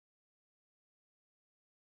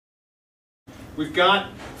we've got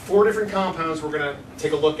 4 different compounds we're going to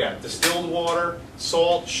take a look at. Distilled water,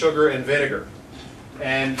 salt, sugar, and vinegar.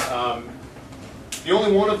 And the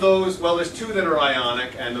only one of those, well, there's 2 that are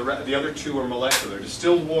ionic, and the other 2 are molecular.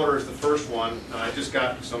 Distilled water is the first one. I just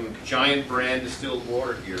got some giant brand distilled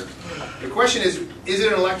water here. The question is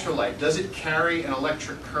it an electrolyte? Does it carry an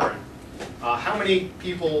electric current? How many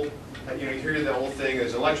people, you hear the whole thing,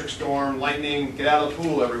 there's an electric storm, lightning, get out of the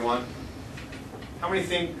pool, everyone. How many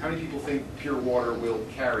people think pure water will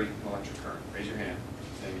carry an electric current? Raise your hand.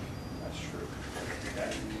 Think that's true.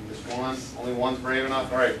 Okay. Just one. Only one's brave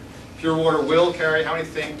enough. All right. Pure water will carry. How many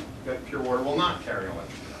think that pure water will not carry an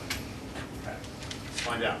electric current? Okay. Let's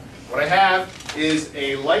find out. What I have is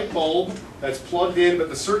a light bulb that's plugged in, but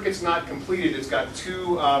the circuit's not completed. It's got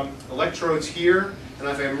 2 electrodes here, and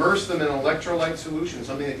if I immerse them in an electrolyte solution,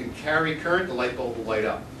 something that can carry current, the light bulb will light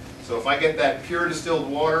up. So if I get that pure distilled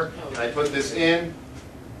water and I put this in,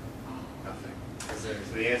 nothing. So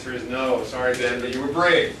the answer is no. Sorry, Ben, but you were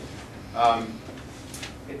brave.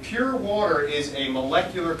 Pure water is a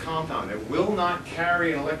molecular compound. It will not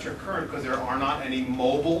carry an electric current because there are not any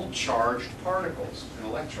mobile charged particles in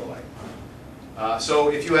electrolyte. So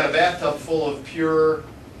if you had a bathtub full of pure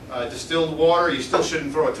distilled water, you still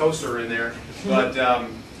shouldn't throw a toaster in there, but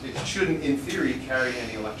it shouldn't, in theory, carry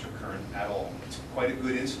any electric current at all. It's quite a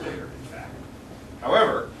good insulator, in fact.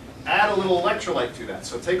 However, add a little electrolyte to that.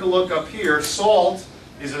 So take a look up here. Salt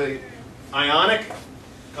is an ionic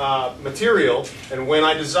material, and when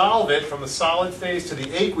I dissolve it from the solid phase to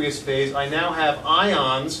the aqueous phase, I now have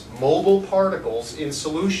ions, mobile particles, in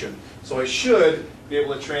solution. So I should be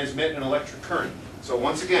able to transmit an electric current. So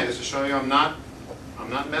once again, just to show you I'm not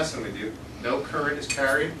messing with you. No current is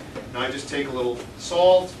carried. Now I just take a little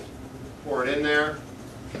salt, pour it in there,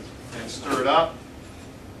 and stir it up.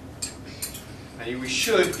 And we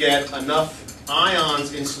should get enough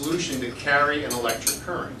ions in solution to carry an electric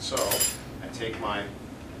current. So I take my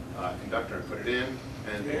conductor and put it in,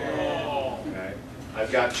 and okay,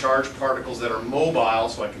 I've got charged particles that are mobile,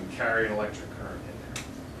 so I can carry an electric current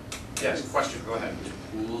in there. Yes, question, go ahead.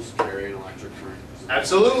 Pools carry an electric current?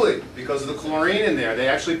 Absolutely, because of the chlorine in there. They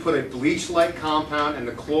actually put a bleach-like compound, and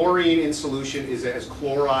the chlorine in solution has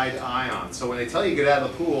chloride ions. So when they tell you get out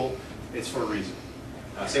of the pool, it's for a reason.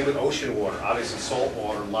 Same with ocean water. Obviously, salt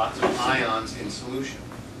water, lots of ions in solution.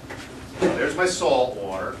 So there's my salt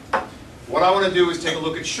water. What I want to do is take a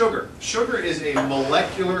look at sugar. Sugar is a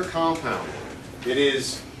molecular compound. It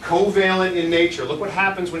is covalent in nature. Look what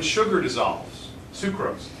happens when sugar dissolves.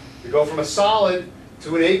 Sucrose. You go from a solid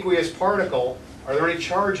to an aqueous particle. Are there any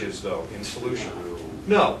charges, though, in solution?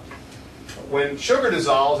 No. When sugar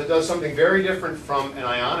dissolves, it does something very different from an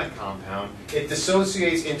ionic compound. It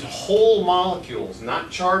dissociates into whole molecules,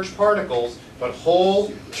 not charged particles, but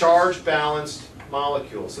whole charge balanced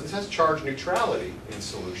molecules. So this has charge neutrality in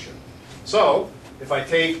solution. So if I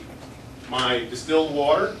take my distilled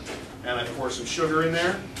water and I pour some sugar in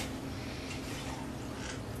there,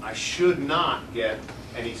 I should not get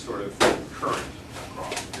any sort of current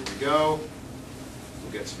across. Here we go.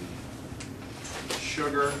 We'll get some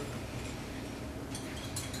sugar.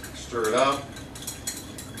 Stir it up.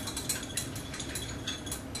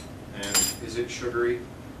 And is it sugary?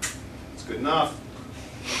 It's good enough.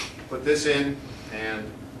 Put this in and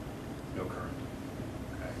no current.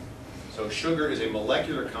 Okay. So sugar is a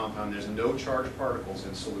molecular compound. There's no charged particles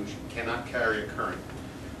in solution. Cannot carry a current.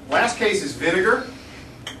 Last case is vinegar.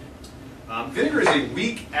 Vinegar is a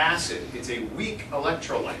weak acid. It's a weak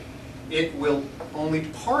electrolyte. It will only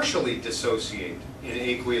partially dissociate in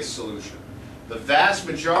aqueous solution. The vast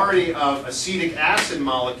majority of acetic acid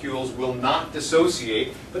molecules will not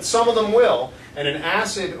dissociate, but some of them will. And an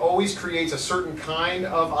acid always creates a certain kind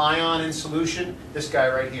of ion in solution. This guy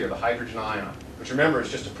right here, the hydrogen ion, which remember is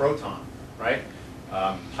just a proton, right?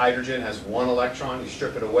 Hydrogen has 1 electron. You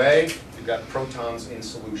strip it away, you've got protons in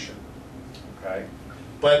solution. Okay?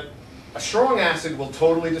 But a strong acid will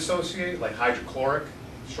totally dissociate, like hydrochloric,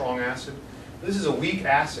 strong acid. This is a weak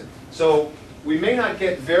acid. So we may not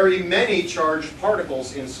get very many charged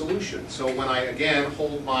particles in solution. So when I, again,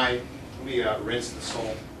 hold my, let me rinse the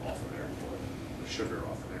salt off of there, the sugar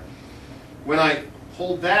off of there. When I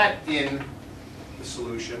hold that in the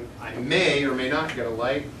solution, I may or may not get a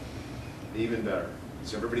light. Even better.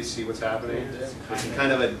 Does everybody see what's happening? It's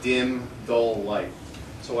kind of a dim, dull light.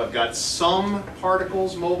 So I've got some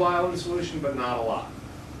particles mobile in solution, but not a lot.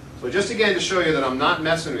 So just again to show you that I'm not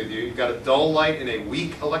messing with you, you've got a dull light in a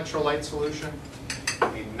weak electrolyte solution.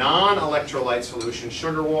 A non-electrolyte solution,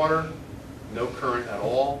 sugar water, no current at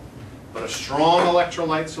all. But a strong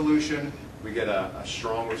electrolyte solution, we get a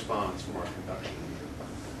strong response from our conduction.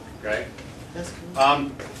 Okay? That's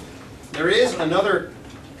cool. There is another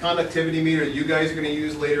conductivity meter that you guys are going to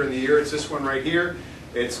use later in the year. It's this one right here.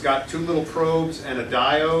 It's got two little probes and a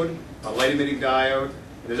diode, a light emitting diode.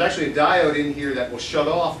 And there's actually a diode in here that will shut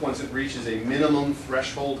off once it reaches a minimum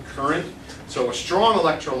threshold current. So a strong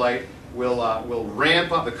electrolyte will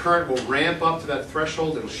ramp up, the current will ramp up to that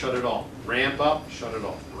threshold, it'll shut it off. Ramp up, shut it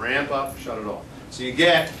off. Ramp up, shut it off. So you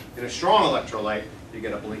get, in a strong electrolyte, you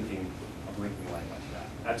get a blinking light like that.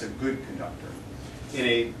 That's a good conductor. In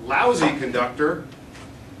a lousy conductor,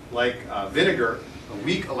 like vinegar, a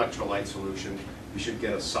weak electrolyte solution, you should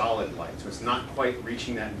get a solid light. So it's not quite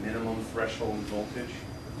reaching that minimum threshold voltage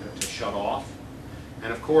to shut off.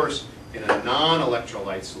 And of course, in a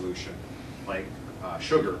non-electrolyte solution, like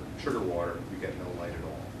sugar water, you get no light at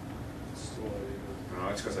all. No,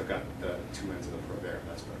 it's because I've got the two ends of the probe there.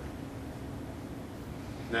 That's better.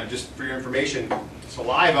 Now, just for your information,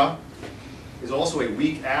 saliva is also a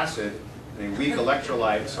weak acid and a weak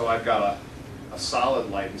electrolyte, so I've got a solid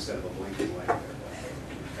light instead of a blinking light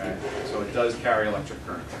there. Okay? So it does carry electric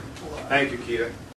current. Thank you, Keita.